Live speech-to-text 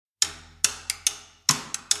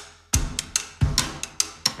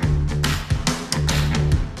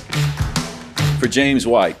for James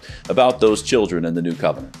White about those children in the New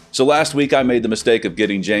Covenant. So last week I made the mistake of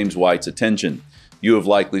getting James White's attention. You have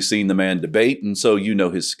likely seen the man debate, and so you know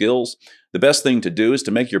his skills. The best thing to do is to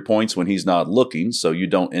make your points when he's not looking, so you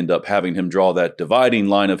don't end up having him draw that dividing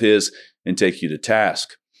line of his and take you to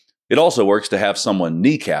task. It also works to have someone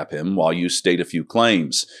kneecap him while you state a few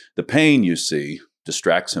claims. The pain, you see,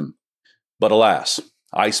 distracts him. But alas,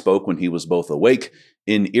 I spoke when he was both awake,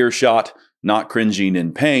 in earshot, not cringing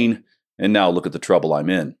in pain, and now look at the trouble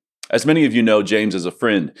I'm in. As many of you know, James is a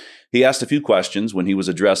friend. He asked a few questions when he was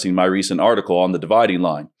addressing my recent article on the dividing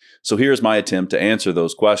line. So here's my attempt to answer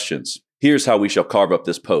those questions. Here's how we shall carve up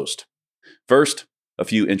this post. First, a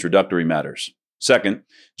few introductory matters. Second,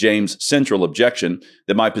 James' central objection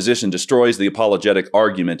that my position destroys the apologetic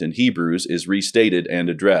argument in Hebrews is restated and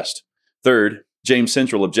addressed. Third, James'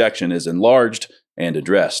 central objection is enlarged and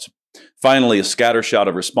addressed. Finally, a scattershot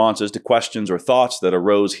of responses to questions or thoughts that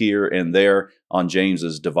arose here and there on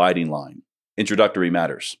James's dividing line. Introductory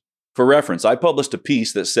matters. For reference, I published a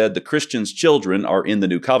piece that said the Christian's children are in the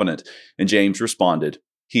New Covenant, and James responded,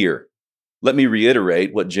 here. Let me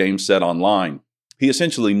reiterate what James said online. He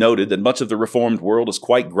essentially noted that much of the Reformed world is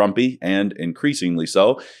quite grumpy, and increasingly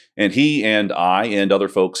so, and he and I and other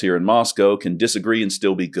folks here in Moscow can disagree and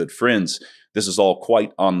still be good friends. This is all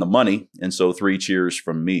quite on the money, and so 3 cheers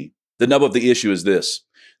from me. The nub of the issue is this.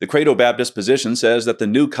 The Credo-Baptist position says that the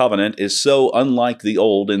New Covenant is so unlike the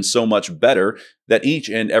Old and so much better that each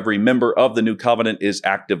and every member of the New Covenant is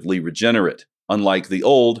actively regenerate, unlike the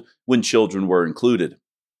Old when children were included.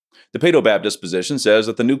 The Paedo-Baptist position says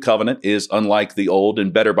that the New Covenant is unlike the Old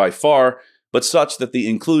and better by far, but such that the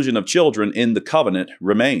inclusion of children in the covenant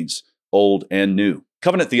remains, old and new.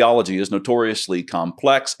 Covenant theology is notoriously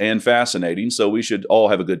complex and fascinating, so we should all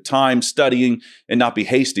have a good time studying and not be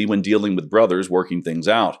hasty when dealing with brothers working things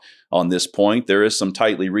out. On this point, there is some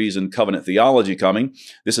tightly reasoned covenant theology coming.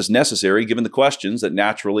 This is necessary given the questions that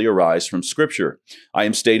naturally arise from Scripture. I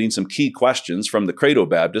am stating some key questions from the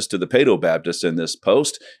Credo-Baptist to the Paedo-Baptist in this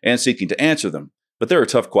post and seeking to answer them. But there are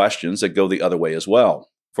tough questions that go the other way as well.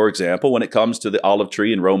 For example, when it comes to the olive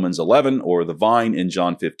tree in Romans 11 or the vine in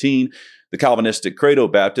John 15, the Calvinistic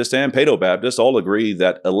Credo-Baptist and Paedo-Baptist all agree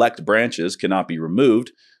that elect branches cannot be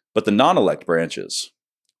removed, but the non-elect branches,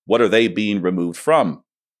 what are they being removed from?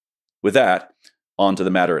 With that, on to the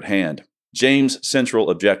matter at hand. James' central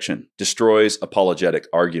objection destroys apologetic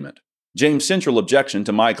argument. James' central objection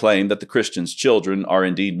to my claim that the Christian's children are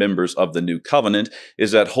indeed members of the New Covenant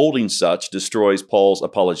is that holding such destroys Paul's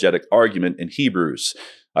apologetic argument in Hebrews.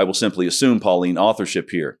 I will simply assume Pauline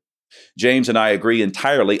authorship here. James and I agree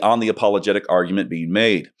entirely on the apologetic argument being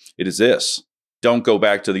made. It is this: don't go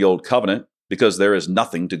back to the Old Covenant because there is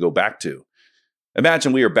nothing to go back to.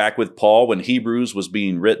 Imagine we are back with Paul when Hebrews was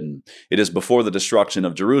being written. It is before the destruction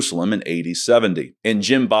of Jerusalem in AD 70, and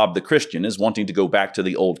Jim Bob the Christian is wanting to go back to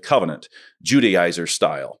the Old Covenant, Judaizer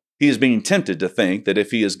style. He is being tempted to think that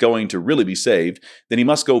if he is going to really be saved, then he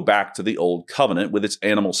must go back to the Old Covenant with its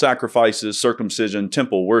animal sacrifices, circumcision,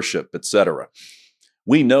 temple worship, etc.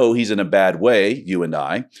 We know he's in a bad way, you and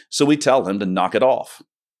I, so we tell him to knock it off.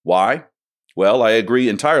 Why? Well, I agree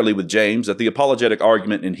entirely with James that the apologetic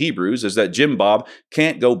argument in Hebrews is that Jim Bob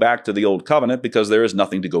can't go back to the Old Covenant because there is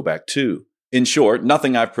nothing to go back to. In short,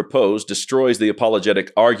 nothing I've proposed destroys the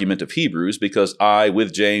apologetic argument of Hebrews because I,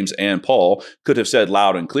 with James and Paul, could have said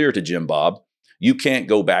loud and clear to Jim Bob, you can't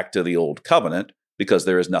go back to the Old Covenant because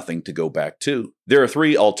there is nothing to go back to. There are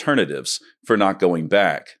 3 alternatives for not going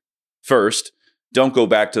back. First, don't go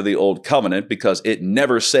back to the Old Covenant because it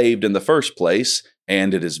never saved in the first place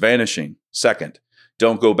and it is vanishing. Second,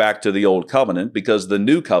 don't go back to the Old Covenant because the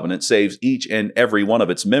New Covenant saves each and every one of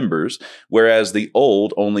its members, whereas the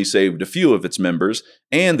Old only saved a few of its members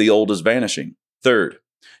and the Old is vanishing. Third,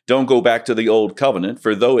 don't go back to the Old Covenant,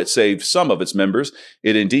 for though it saved some of its members,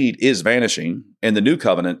 it indeed is vanishing, and the New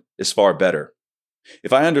Covenant is far better.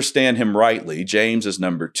 If I understand him rightly, James is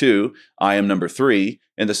number 2, I am number 3,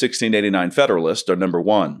 and the 1689 Federalists are number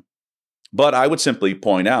 1. But I would simply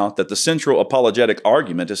point out that the central apologetic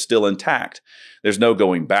argument is still intact. There's no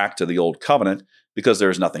going back to the Old Covenant because there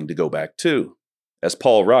is nothing to go back to. As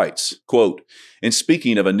Paul writes, quote, in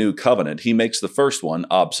speaking of a new covenant, he makes the first one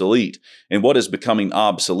obsolete, and what is becoming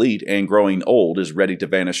obsolete and growing old is ready to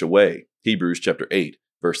vanish away. Hebrews chapter 8,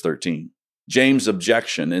 verse 13. James'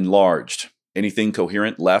 objection enlarged. Anything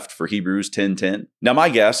coherent left for Hebrews 10:10? Now my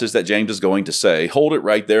guess is that James is going to say, hold it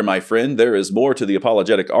right there, my friend, there is more to the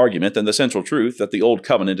apologetic argument than the central truth that the Old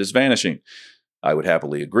Covenant is vanishing. I would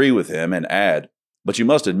happily agree with him and add, but you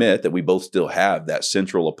must admit that we both still have that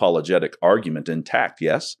central apologetic argument intact,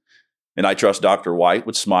 yes? And I trust Dr. White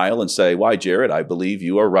would smile and say, "Why, Jared, I believe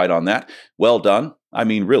you are right on that. Well done. I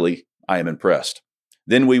mean, really, I am impressed."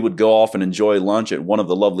 Then we would go off and enjoy lunch at one of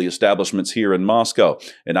the lovely establishments here in Moscow,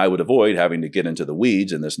 and I would avoid having to get into the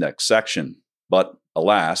weeds in this next section. But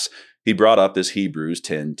alas, he brought up this Hebrews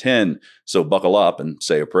 10:10, so buckle up and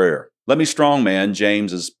say a prayer. Let me strongman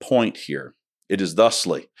James's point here. It is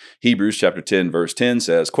thusly. Hebrews chapter 10, verse 10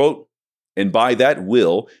 says, quote, "And by that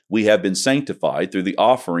will we have been sanctified through the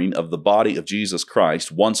offering of the body of Jesus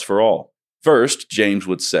Christ once for all." First, James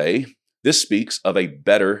would say, this speaks of a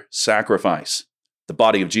better sacrifice, the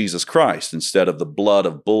body of Jesus Christ instead of the blood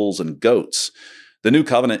of bulls and goats. The new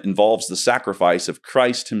covenant involves the sacrifice of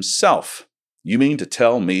Christ himself. You mean to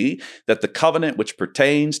tell me that the covenant which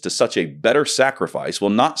pertains to such a better sacrifice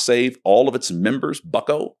will not save all of its members,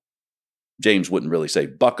 bucko? James wouldn't really say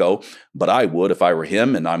bucko, but I would if I were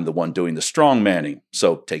him and I'm the one doing the strong manning.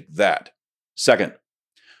 So take that. Second,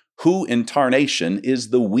 who in tarnation is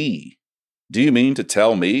the we? Do you mean to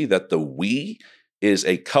tell me that the we is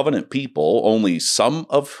a covenant people, only some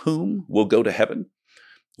of whom will go to heaven?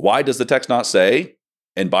 Why does the text not say,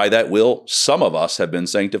 "And by that will, some of us have been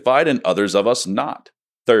sanctified and others of us not"?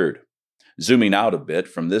 Third, zooming out a bit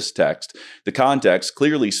from this text, the context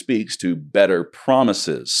clearly speaks to better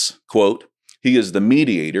promises. Quote, "He is the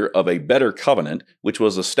mediator of a better covenant, which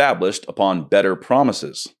was established upon better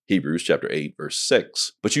promises." Hebrews chapter 8, verse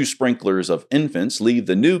 6. "But you sprinklers of infants leave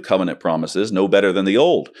the new covenant promises no better than the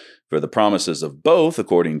old. For the promises of both,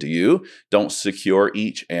 according to you, don't secure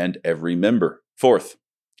each and every member." Fourth,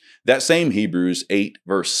 that same Hebrews 8,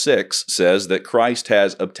 verse 6 says that Christ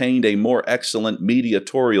has obtained a more excellent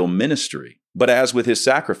mediatorial ministry. But as with his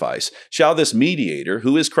sacrifice, shall this mediator,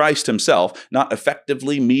 who is Christ himself, not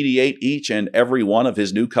effectively mediate each and every one of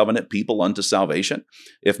his new covenant people unto salvation?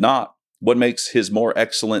 If not, what makes his more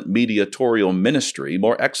excellent mediatorial ministry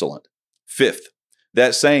more excellent? Fifth,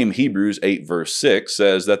 that same Hebrews 8, verse 6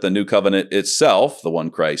 says that the new covenant itself, the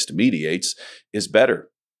one Christ mediates, is better.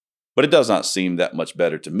 But it does not seem that much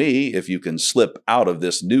better to me if you can slip out of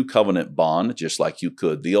this new covenant bond just like you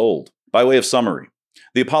could the old. By way of summary,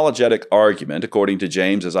 the apologetic argument, according to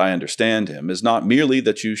James as I understand him, is not merely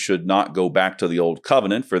that you should not go back to the old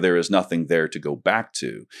covenant, for there is nothing there to go back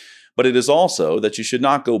to, but it is also that you should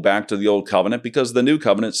not go back to the old covenant because the new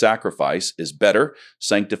covenant sacrifice is better,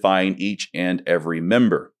 sanctifying each and every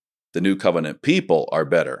member. The new covenant people are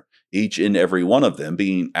better, each and every one of them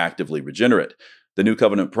being actively regenerate. The new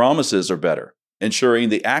covenant promises are better, ensuring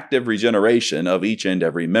the active regeneration of each and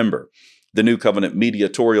every member. The new covenant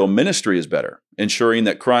mediatorial ministry is better, ensuring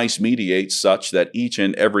that Christ mediates such that each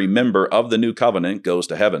and every member of the new covenant goes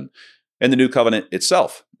to heaven. And the new covenant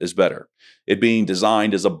itself is better, it being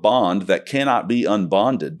designed as a bond that cannot be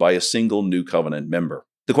unbonded by a single new covenant member.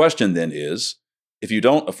 The question then is, if you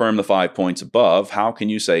don't affirm the 5 points above, how can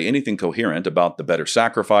you say anything coherent about the better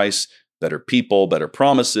sacrifice, better people, better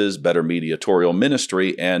promises, better mediatorial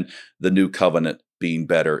ministry, and the new covenant being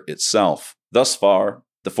better itself? Thus far,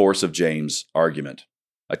 the force of James' argument.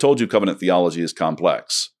 I told you covenant theology is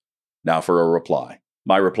complex. Now for a reply.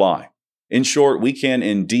 My reply. In short, we can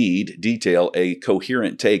indeed detail a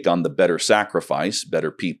coherent take on the better sacrifice, better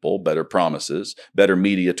people, better promises, better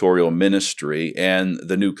mediatorial ministry, and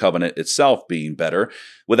the new covenant itself being better,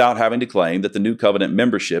 without having to claim that the new covenant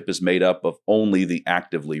membership is made up of only the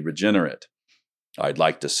actively regenerate. I'd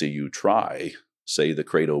like to see you try, say the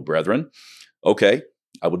Credo brethren. Okay,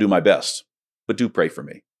 I will do my best, but do pray for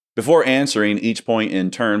me. Before answering each point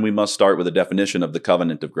in turn, we must start with a definition of the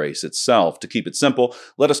covenant of grace itself. To keep it simple,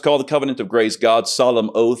 let us call the covenant of grace God's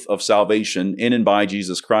solemn oath of salvation in and by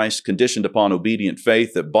Jesus Christ, conditioned upon obedient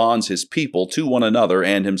faith that bonds his people to one another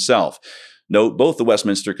and himself. Note, both the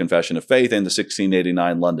Westminster Confession of Faith and the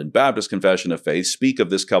 1689 London Baptist Confession of Faith speak of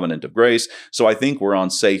this covenant of grace, so I think we're on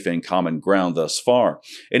safe and common ground thus far.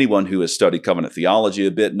 Anyone who has studied covenant theology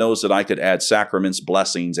a bit knows that I could add sacraments,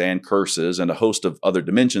 blessings, and curses, and a host of other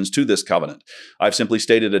dimensions to this covenant. I've simply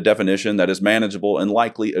stated a definition that is manageable and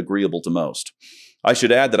likely agreeable to most. I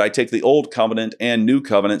should add that I take the Old Covenant and New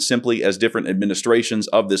Covenant simply as different administrations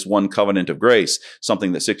of this one covenant of grace,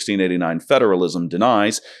 something that 1689 federalism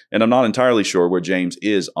denies, and I'm not entirely sure where James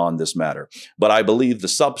is on this matter. But I believe the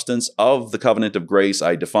substance of the covenant of grace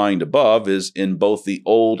I defined above is in both the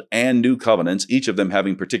Old and New Covenants, each of them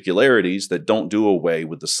having particularities that don't do away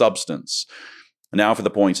with the substance. Now for the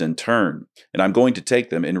points in turn, and I'm going to take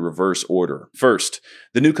them in reverse order. First,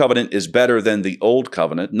 the new covenant is better than the old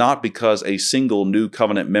covenant, not because a single new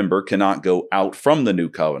covenant member cannot go out from the new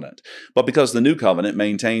covenant, but because the new covenant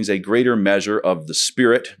maintains a greater measure of the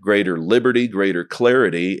Spirit, greater liberty, greater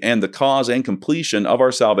clarity, and the cause and completion of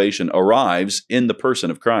our salvation arrives in the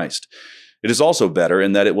person of Christ. It is also better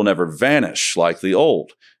in that it will never vanish like the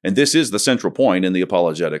old, and this is the central point in the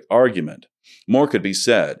apologetic argument. More could be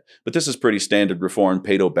said, but this is pretty standard Reformed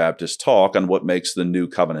Paedo-Baptist talk on what makes the new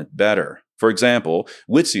covenant better. For example,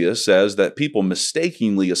 Witsius says that people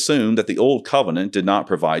mistakenly assume that the old covenant did not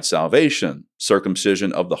provide salvation,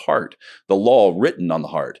 circumcision of the heart, the law written on the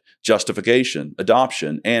heart, justification,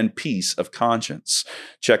 adoption, and peace of conscience.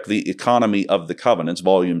 Check the Economy of the Covenants,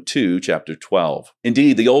 Volume 2, Chapter 12.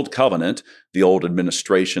 Indeed, the old covenant, the old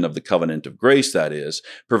administration of the covenant of grace, that is,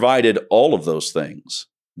 provided all of those things.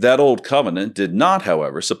 That old covenant did not,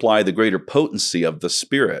 however, supply the greater potency of the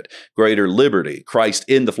Spirit, greater liberty, Christ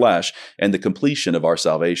in the flesh, and the completion of our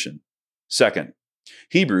salvation. Second,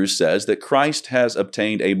 Hebrews says that Christ has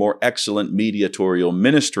obtained a more excellent mediatorial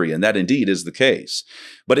ministry, and that indeed is the case.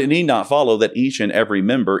 But it need not follow that each and every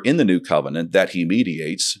member in the new covenant that he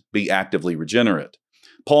mediates be actively regenerate.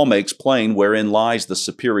 Paul makes plain wherein lies the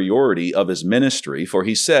superiority of his ministry, for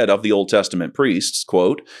he said of the Old Testament priests,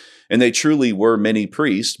 quote, "And they truly were many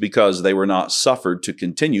priests, because they were not suffered to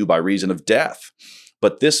continue by reason of death.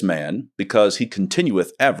 But this man, because he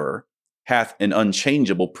continueth ever, hath an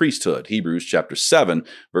unchangeable priesthood." Hebrews chapter 7,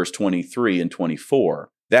 verse 23 and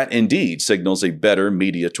 24. That indeed signals a better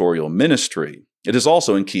mediatorial ministry. It is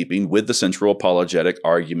also in keeping with the central apologetic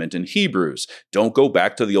argument in Hebrews. Don't go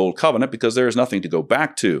back to the old covenant because there is nothing to go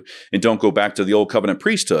back to. And don't go back to the old covenant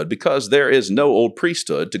priesthood because there is no old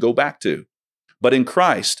priesthood to go back to. But in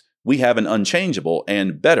Christ, we have an unchangeable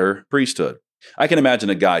and better priesthood. I can imagine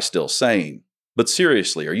a guy still saying, but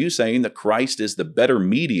seriously, are you saying that Christ is the better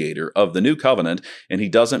mediator of the new covenant and he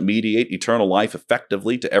doesn't mediate eternal life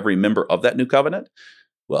effectively to every member of that new covenant?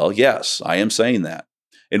 Well, yes, I am saying that.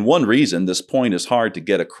 And one reason this point is hard to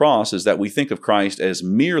get across is that we think of Christ as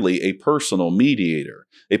merely a personal mediator,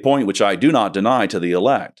 a point which I do not deny to the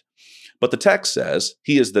elect. But the text says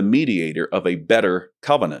he is the mediator of a better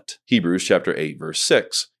covenant. Hebrews chapter 8, verse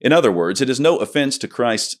 6. In other words, it is no offense to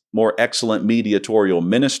Christ's more excellent mediatorial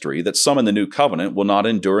ministry that some in the new covenant will not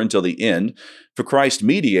endure until the end, for Christ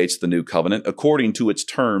mediates the new covenant according to its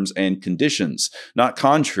terms and conditions, not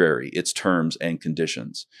contrary its terms and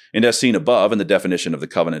conditions. And as seen above in the definition of the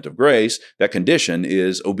covenant of grace, that condition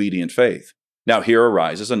is obedient faith. Now here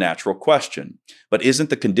arises a natural question, but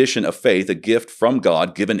isn't the condition of faith a gift from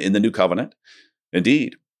God given in the new covenant?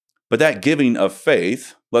 Indeed. But that giving of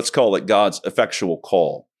faith, let's call it God's effectual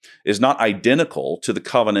call, is not identical to the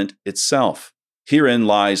covenant itself. Herein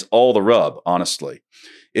lies all the rub, honestly.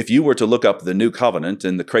 If you were to look up the new covenant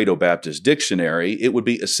in the Credo-Baptist dictionary, it would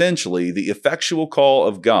be essentially the effectual call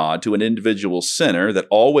of God to an individual sinner that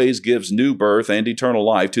always gives new birth and eternal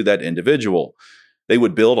life to that individual. They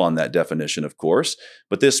would build on that definition, of course,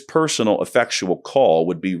 but this personal effectual call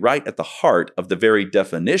would be right at the heart of the very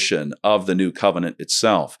definition of the new covenant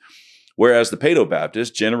itself. Whereas the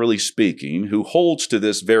Paedo-Baptist, generally speaking, who holds to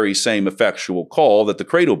this very same effectual call that the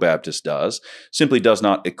Credo-Baptist does, simply does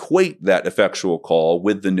not equate that effectual call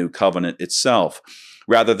with the new covenant itself.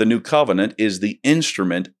 Rather, the new covenant is the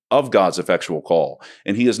instrument of God's effectual call,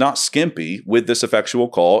 and he is not skimpy with this effectual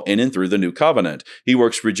call in and through the new covenant. He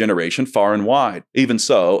works regeneration far and wide. Even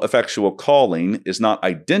so, effectual calling is not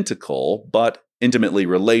identical, but intimately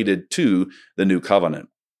related to the new covenant.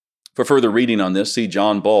 For further reading on this, see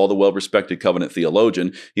John Ball, the well-respected covenant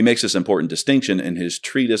theologian. He makes this important distinction in his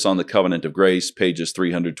treatise on the covenant of grace, pages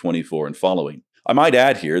 324 and following. I might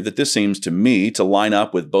add here that this seems to me to line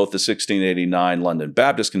up with both the 1689 London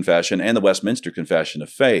Baptist Confession and the Westminster Confession of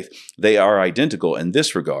Faith. They are identical in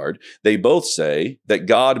this regard. They both say that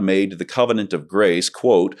God made the covenant of grace,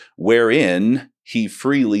 quote, "wherein he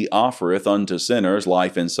freely offereth unto sinners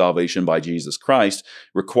life and salvation by Jesus Christ,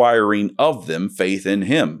 requiring of them faith in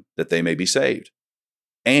him, that they may be saved,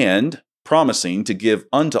 and promising to give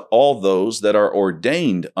unto all those that are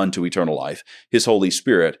ordained unto eternal life his Holy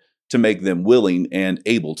Spirit, to make them willing and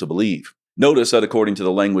able to believe." Notice that according to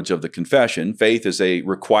the language of the confession, faith is a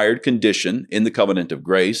required condition in the covenant of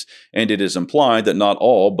grace, and it is implied that not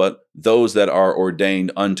all, but those that are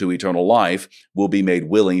ordained unto eternal life will be made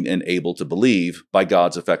willing and able to believe by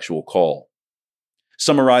God's effectual call.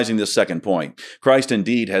 Summarizing this second point, Christ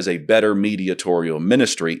indeed has a better mediatorial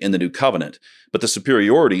ministry in the new covenant, but the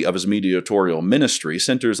superiority of his mediatorial ministry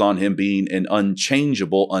centers on him being an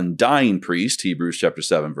unchangeable, undying priest, Hebrews chapter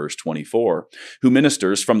 7, verse 24, who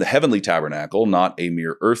ministers from the heavenly tabernacle, not a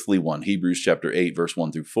mere earthly one, Hebrews chapter 8, verse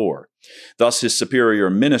 1 through 4. Thus, his superior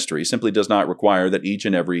ministry simply does not require that each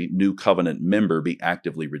and every new covenant member be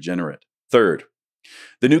actively regenerate. Third,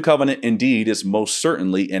 the new covenant indeed is most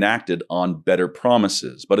certainly enacted on better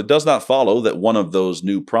promises, but it does not follow that one of those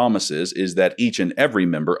new promises is that each and every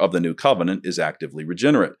member of the new covenant is actively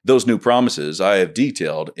regenerate. Those new promises I have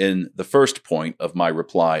detailed in the first point of my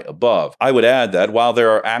reply above. I would add that while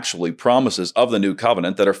there are actually promises of the new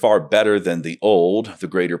covenant that are far better than the old, the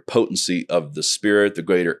greater potency of the Spirit, the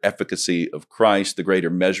greater efficacy of Christ, the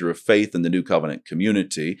greater measure of faith in the new covenant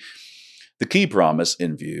community, the key promise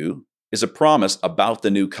in view is a promise about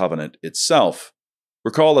the new covenant itself.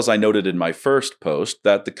 Recall, as I noted in my first post,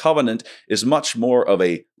 that the covenant is much more of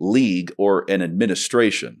a league or an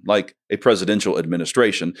administration, like a presidential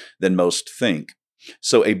administration, than most think.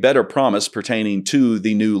 So a better promise pertaining to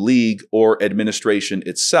the new league or administration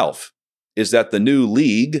itself is that the new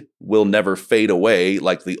league will never fade away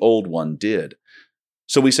like the old one did.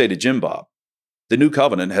 So we say to Jim Bob, the new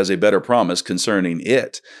covenant has a better promise concerning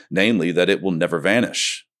it, namely that it will never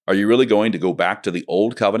vanish. Are you really going to go back to the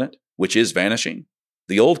old covenant, which is vanishing?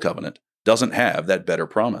 The old covenant doesn't have that better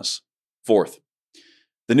promise. Fourth,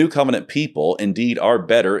 the new covenant people indeed are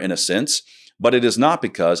better in a sense, but it is not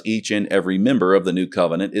because each and every member of the new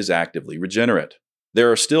covenant is actively regenerate.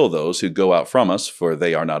 There are still those who go out from us, for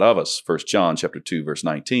they are not of us, 1 John chapter 2, verse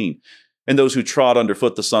 19, and those who trod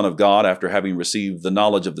underfoot the Son of God after having received the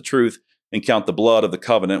knowledge of the truth, and count the blood of the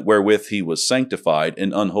covenant wherewith he was sanctified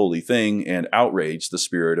an unholy thing, and outrage the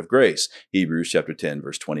Spirit of grace. Hebrews chapter 10,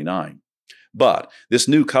 verse 29. But this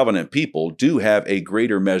new covenant people do have a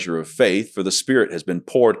greater measure of faith, for the Spirit has been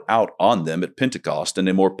poured out on them at Pentecost in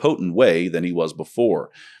a more potent way than he was before.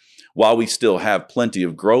 While we still have plenty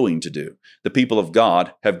of growing to do, the people of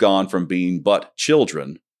God have gone from being but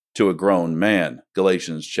children to a grown man.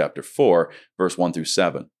 Galatians chapter 4, verse 1 through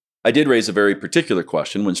 7. I did raise a very particular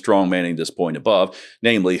question when strongmanning this point above,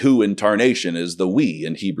 namely, who in tarnation is the we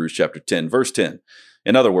in Hebrews chapter 10, verse 10?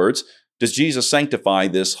 In other words, does Jesus sanctify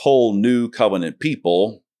this whole new covenant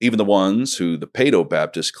people, even the ones who the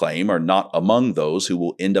Paedo-Baptists claim are not among those who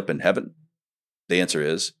will end up in heaven? The answer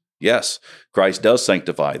is yes, Christ does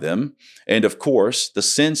sanctify them. And of course, the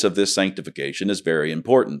sense of this sanctification is very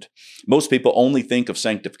important. Most people only think of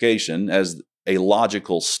sanctification as a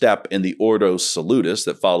logical step in the Ordo Salutis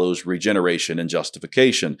that follows regeneration and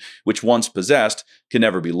justification, which once possessed can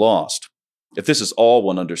never be lost. If this is all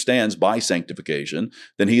one understands by sanctification,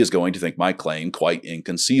 then he is going to think my claim quite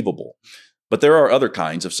inconceivable. But there are other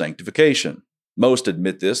kinds of sanctification. Most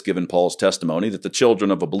admit this, given Paul's testimony that the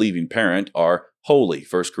children of a believing parent are holy,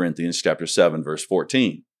 1 Corinthians chapter 7, verse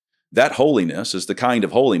 14. That holiness is the kind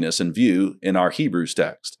of holiness in view in our Hebrews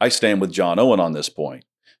text. I stand with John Owen on this point.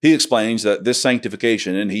 He explains that this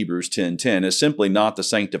sanctification in Hebrews 10:10 is simply not the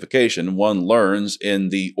sanctification one learns in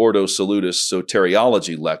the Ordo Salutis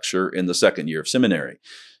Soteriology lecture in the second year of seminary.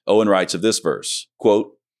 Owen writes of this verse,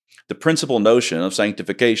 quote, "The principal notion of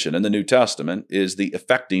sanctification in the New Testament is the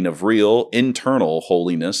effecting of real internal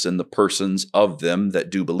holiness in the persons of them that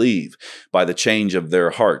do believe, by the change of their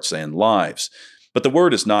hearts and lives. But the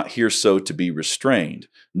word is not here so to be restrained,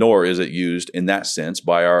 nor is it used in that sense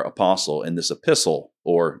by our apostle in this epistle,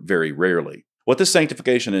 or very rarely. What this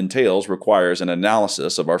sanctification entails requires an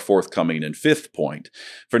analysis of our forthcoming and fifth point.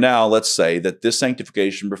 For now, let's say that this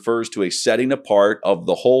sanctification refers to a setting apart of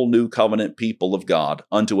the whole new covenant people of God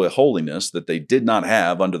unto a holiness that they did not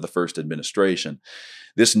have under the first administration.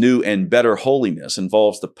 This new and better holiness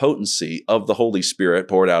involves the potency of the Holy Spirit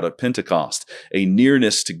poured out at Pentecost, a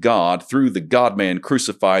nearness to God through the God-man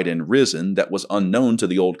crucified and risen that was unknown to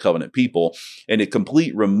the Old Covenant people, and a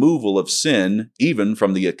complete removal of sin even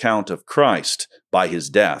from the account of Christ by his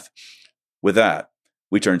death. With that,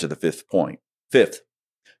 we turn to the fifth point. Fifth,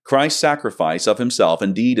 Christ's sacrifice of himself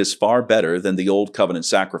indeed is far better than the Old Covenant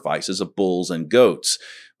sacrifices of bulls and goats,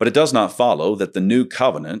 but it does not follow that the new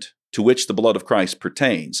covenant, to which the blood of Christ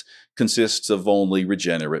pertains, consists of only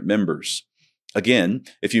regenerate members. Again,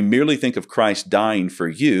 if you merely think of Christ dying for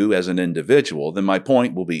you as an individual, then my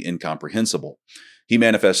point will be incomprehensible. He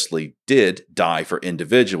manifestly did die for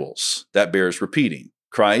individuals. That bears repeating.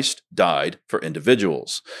 Christ died for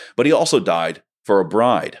individuals, but he also died for a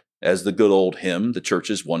bride. As the good old hymn, The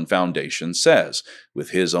Church's One Foundation, says,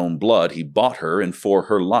 with his own blood he bought her, and for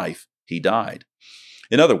her life he died.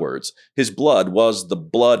 In other words, his blood was the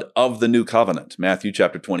blood of the new covenant, Matthew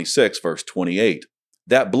chapter 26, verse 28.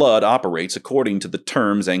 That blood operates according to the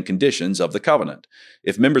terms and conditions of the covenant.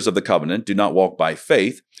 If members of the covenant do not walk by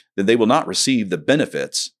faith, then they will not receive the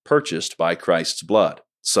benefits purchased by Christ's blood.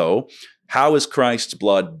 So, how is Christ's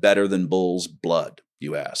blood better than bull's blood,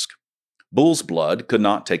 you ask? Bull's blood could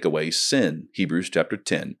not take away sin, Hebrews chapter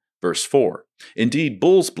 10, verse 4. Indeed,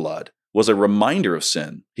 bull's blood was a reminder of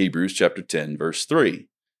sin, Hebrews chapter 10, verse 3.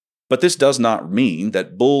 But this does not mean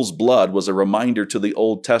that bull's blood was a reminder to the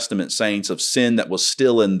Old Testament saints of sin that was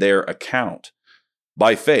still in their account.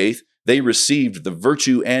 By faith, they received the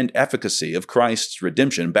virtue and efficacy of Christ's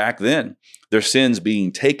redemption back then, their sins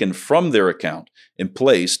being taken from their account and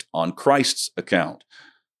placed on Christ's account.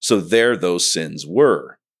 So there those sins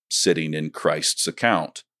were, sitting in Christ's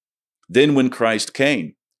account. Then when Christ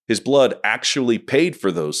came, his blood actually paid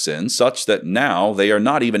for those sins, such that now they are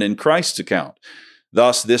not even in Christ's account.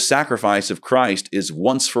 Thus, this sacrifice of Christ is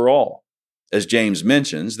once for all. As James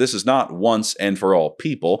mentions, this is not once and for all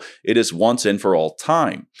people, it is once and for all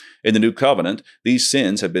time. In the new covenant, these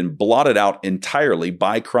sins have been blotted out entirely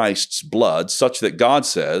by Christ's blood, such that God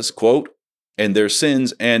says, quote, "And their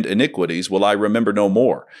sins and iniquities will I remember no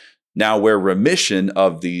more. Now where remission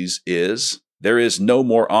of these is, there is no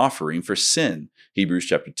more offering for sin." Hebrews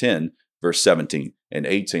chapter 10, verse 17 and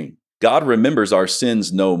 18. God remembers our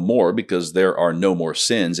sins no more because there are no more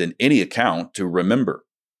sins in any account to remember.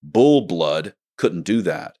 Bull blood couldn't do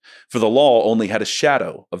that, for the law only had a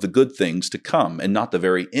shadow of the good things to come and not the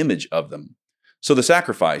very image of them. So the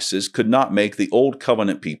sacrifices could not make the Old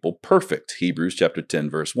Covenant people perfect, Hebrews chapter 10,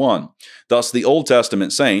 verse 1. Thus, the Old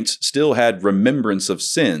Testament saints still had remembrance of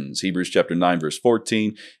sins, Hebrews chapter 9, verse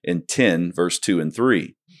 14, and 10, verse 2 and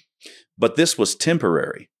 3. But this was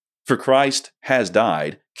temporary, for Christ has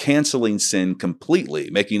died, canceling sin completely,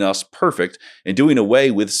 making us perfect, and doing away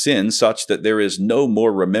with sin such that there is no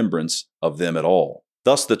more remembrance of them at all.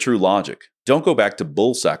 Thus the true logic. Don't go back to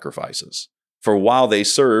bull sacrifices. For while they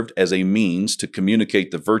served as a means to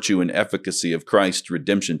communicate the virtue and efficacy of Christ's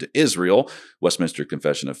redemption to Israel, Westminster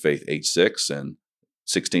Confession of Faith 8.6 and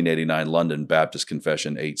 1689 London Baptist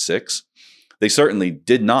Confession 8.6, they certainly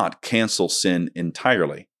did not cancel sin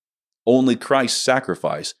entirely. Only Christ's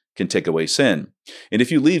sacrifice can take away sin. And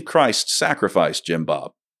if you leave Christ's sacrifice, Jim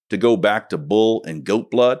Bob, to go back to bull and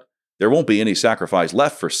goat blood, there won't be any sacrifice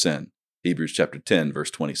left for sin, Hebrews chapter 10,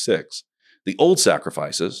 verse 26. The old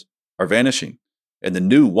sacrifices are vanishing, and the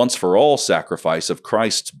new once-for-all sacrifice of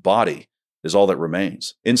Christ's body is all that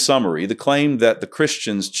remains. In summary, the claim that the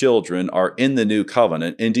Christian's children are in the new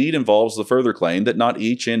covenant indeed involves the further claim that not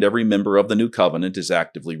each and every member of the new covenant is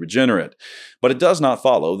actively regenerate. But it does not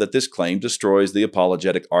follow that this claim destroys the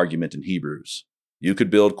apologetic argument in Hebrews. You could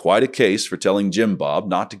build quite a case for telling Jim Bob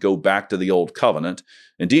not to go back to the old covenant,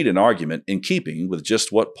 indeed an argument in keeping with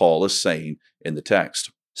just what Paul is saying in the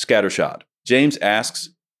text. Scattershot. James asks,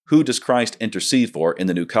 who does Christ intercede for in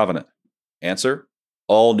the new covenant? Answer,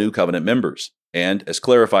 all new covenant members. And, as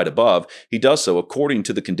clarified above, he does so according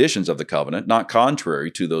to the conditions of the covenant, not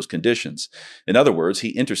contrary to those conditions. In other words, he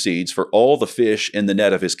intercedes for all the fish in the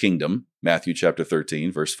net of his kingdom, Matthew chapter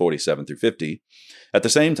 13, verse 47 through 50. At the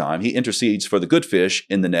same time, he intercedes for the good fish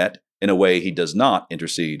in the net in a way he does not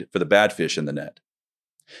intercede for the bad fish in the net.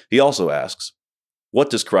 He also asks, what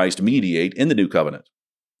does Christ mediate in the new covenant?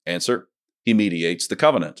 Answer, he mediates the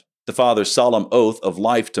covenant. The Father's solemn oath of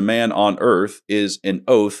life to man on earth is an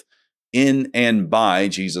oath in and by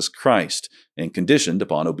Jesus Christ, and conditioned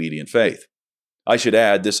upon obedient faith. I should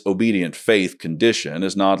add, this obedient faith condition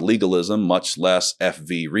is not legalism, much less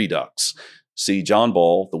FV redux. See John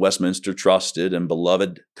Ball, the Westminster trusted and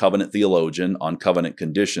beloved covenant theologian, on covenant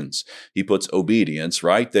conditions. He puts obedience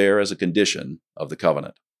right there as a condition of the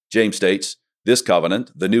covenant. James states, this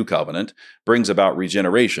covenant, the new covenant, brings about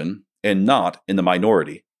regeneration, and not in the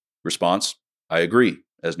minority. Response, I agree,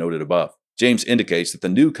 as noted above. James indicates that the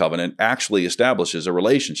new covenant actually establishes a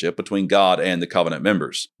relationship between God and the covenant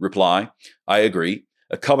members. Reply, I agree,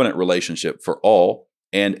 a covenant relationship for all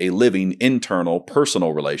and a living internal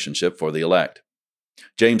personal relationship for the elect.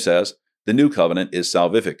 James says, the new covenant is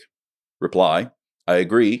salvific. Reply, I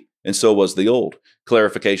agree, and so was the old.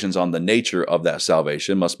 Clarifications on the nature of that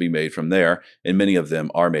salvation must be made from there, and many of them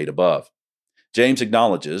are made above. James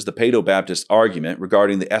acknowledges the Paedo-Baptist argument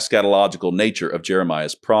regarding the eschatological nature of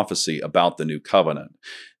Jeremiah's prophecy about the new covenant.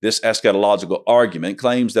 This eschatological argument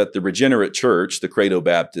claims that the regenerate church the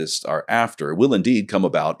Credo-Baptists are after will indeed come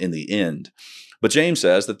about in the end. But James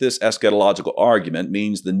says that this eschatological argument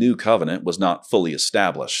means the new covenant was not fully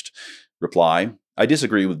established. Reply, I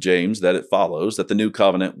disagree with James that it follows that the new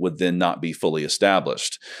covenant would then not be fully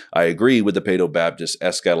established. I agree with the Paedo-Baptist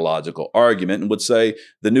eschatological argument and would say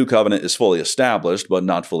the new covenant is fully established but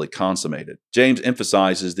not fully consummated. James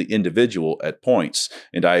emphasizes the individual at points,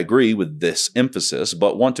 and I agree with this emphasis,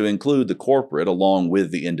 but want to include the corporate along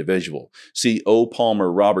with the individual. See O.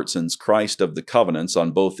 Palmer Robertson's Christ of the Covenants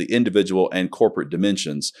on both the individual and corporate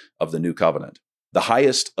dimensions of the new covenant. The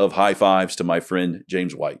highest of high fives to my friend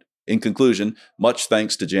James White. In conclusion, much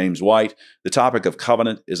thanks to James White. The topic of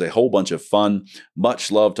covenant is a whole bunch of fun.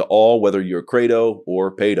 Much love to all, whether you're credo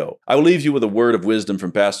or pedo. I will leave you with a word of wisdom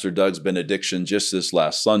from Pastor Doug's benediction just this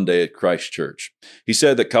last Sunday at Christ Church. He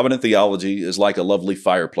said that covenant theology is like a lovely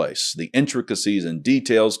fireplace. The intricacies and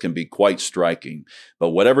details can be quite striking, but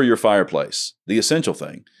whatever your fireplace, the essential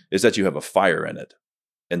thing is that you have a fire in it,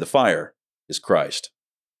 and the fire is Christ.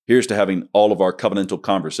 Here's to having all of our covenantal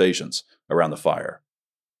conversations around the fire.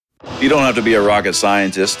 You don't have to be a rocket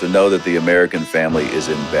scientist to know that the American family is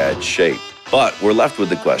in bad shape. But we're left with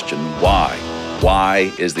the question, why?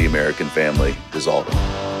 Why is the American family dissolving?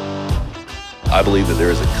 I believe that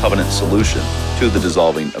there is a covenant solution to the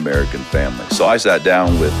dissolving American family. So I sat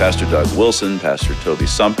down with Pastor Doug Wilson, Pastor Toby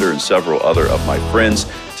Sumter, and several other of my friends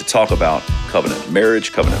to talk about covenant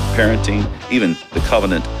marriage, covenant parenting, even the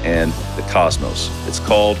covenant and the cosmos. It's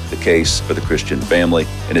called The Case for the Christian Family,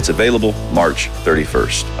 and it's available March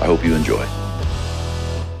 31st. I hope you enjoy.